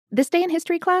This Day in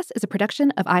History Class is a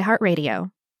production of iHeartRadio.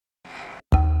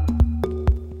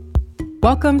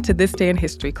 Welcome to This Day in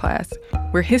History Class,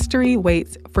 where history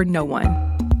waits for no one.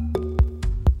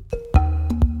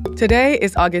 Today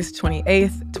is August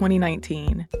 28th,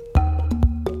 2019.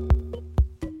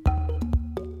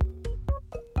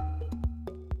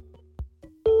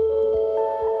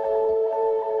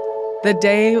 The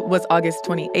day was August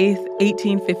 28th,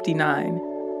 1859.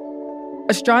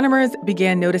 Astronomers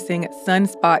began noticing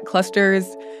sunspot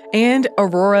clusters, and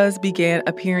auroras began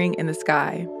appearing in the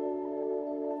sky.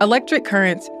 Electric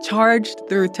currents charged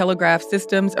through telegraph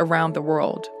systems around the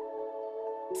world.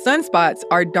 Sunspots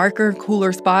are darker,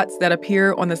 cooler spots that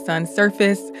appear on the sun's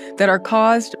surface that are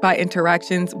caused by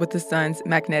interactions with the sun's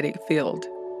magnetic field.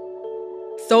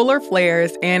 Solar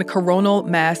flares and coronal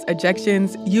mass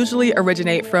ejections usually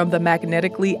originate from the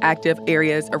magnetically active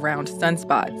areas around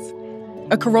sunspots.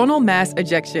 A coronal mass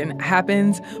ejection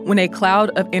happens when a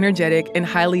cloud of energetic and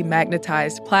highly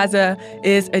magnetized plasma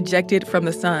is ejected from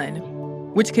the sun,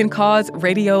 which can cause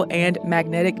radio and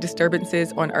magnetic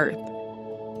disturbances on Earth.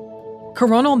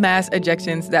 Coronal mass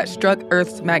ejections that struck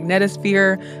Earth's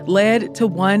magnetosphere led to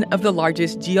one of the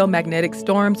largest geomagnetic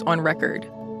storms on record.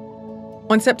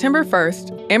 On September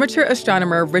 1st, amateur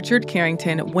astronomer Richard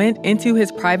Carrington went into his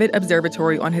private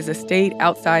observatory on his estate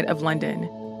outside of London.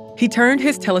 He turned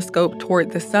his telescope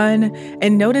toward the sun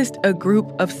and noticed a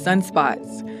group of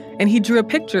sunspots, and he drew a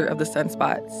picture of the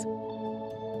sunspots.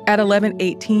 At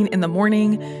 11:18 in the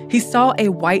morning, he saw a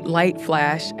white light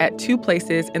flash at two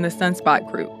places in the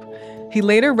sunspot group. He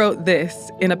later wrote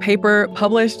this in a paper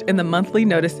published in the monthly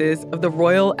notices of the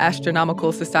Royal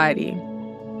Astronomical Society.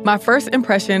 "My first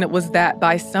impression was that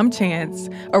by some chance,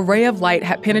 a ray of light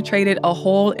had penetrated a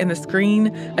hole in the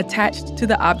screen attached to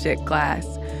the object glass,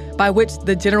 by which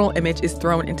the general image is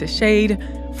thrown into shade,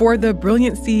 for the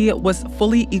brilliancy was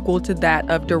fully equal to that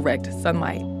of direct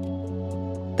sunlight."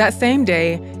 That same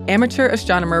day, amateur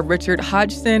astronomer Richard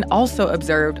Hodgson also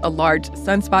observed a large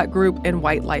sunspot group and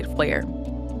white light flare.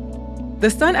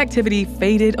 The sun activity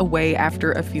faded away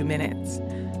after a few minutes.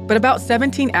 But about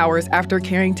 17 hours after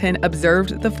Carrington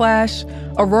observed the flash,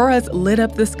 auroras lit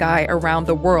up the sky around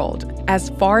the world,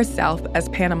 as far south as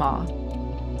Panama.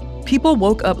 People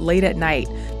woke up late at night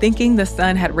thinking the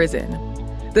sun had risen.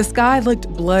 The sky looked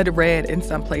blood red in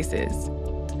some places.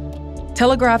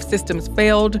 Telegraph systems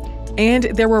failed, and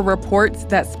there were reports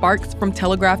that sparks from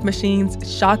telegraph machines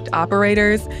shocked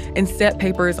operators and set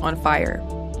papers on fire.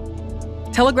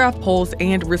 Telegraph poles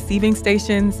and receiving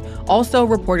stations also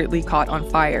reportedly caught on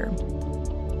fire.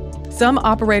 Some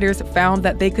operators found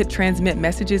that they could transmit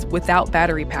messages without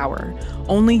battery power,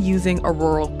 only using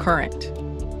auroral current.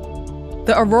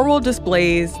 The auroral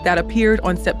displays that appeared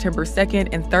on September 2nd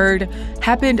and 3rd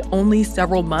happened only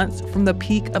several months from the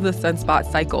peak of the sunspot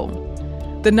cycle.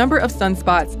 The number of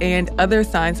sunspots and other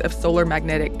signs of solar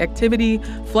magnetic activity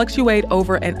fluctuate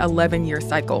over an 11-year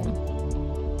cycle.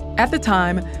 At the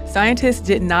time, scientists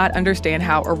did not understand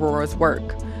how auroras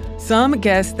work. Some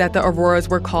guessed that the auroras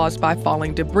were caused by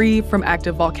falling debris from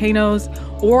active volcanoes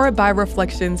or by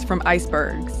reflections from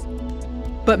icebergs.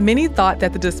 But many thought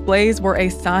that the displays were a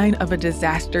sign of a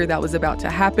disaster that was about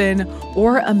to happen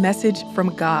or a message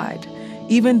from God,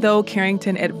 even though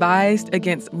Carrington advised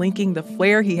against linking the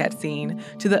flare he had seen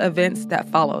to the events that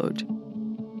followed.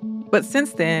 But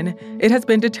since then, it has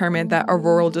been determined that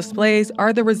auroral displays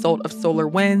are the result of solar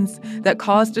winds that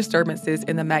cause disturbances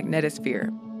in the magnetosphere.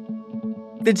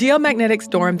 The geomagnetic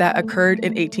storm that occurred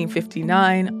in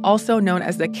 1859, also known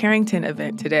as the Carrington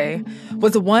event today,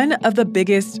 was one of the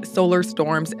biggest solar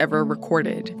storms ever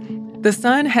recorded. The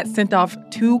sun had sent off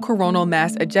 2 coronal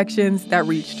mass ejections that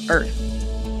reached Earth.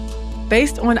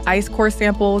 Based on ice core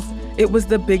samples, it was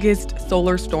the biggest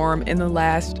solar storm in the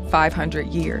last 500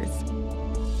 years.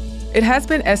 It has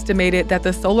been estimated that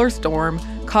the solar storm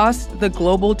cost the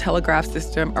global telegraph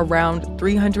system around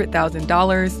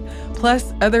 $300,000,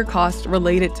 plus other costs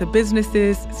related to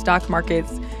businesses, stock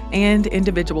markets, and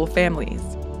individual families.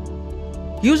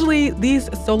 Usually, these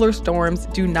solar storms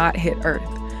do not hit Earth.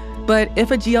 But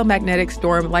if a geomagnetic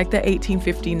storm like the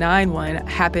 1859 one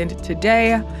happened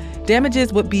today,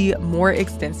 damages would be more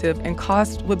extensive and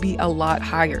costs would be a lot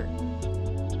higher.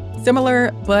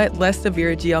 Similar but less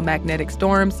severe geomagnetic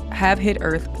storms have hit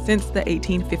Earth since the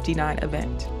 1859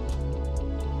 event.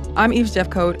 I'm Eve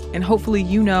Jeffcoat, and hopefully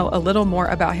you know a little more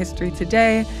about history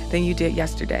today than you did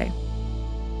yesterday.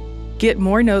 Get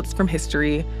more notes from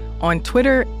history on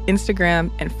Twitter, Instagram,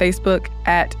 and Facebook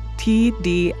at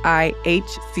TDIHC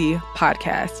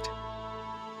Podcast.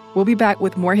 We'll be back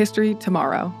with more history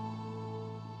tomorrow.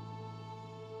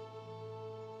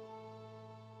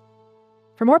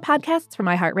 For more podcasts from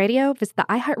iHeartRadio, visit the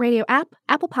iHeartRadio app,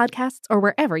 Apple Podcasts, or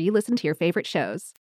wherever you listen to your favorite shows.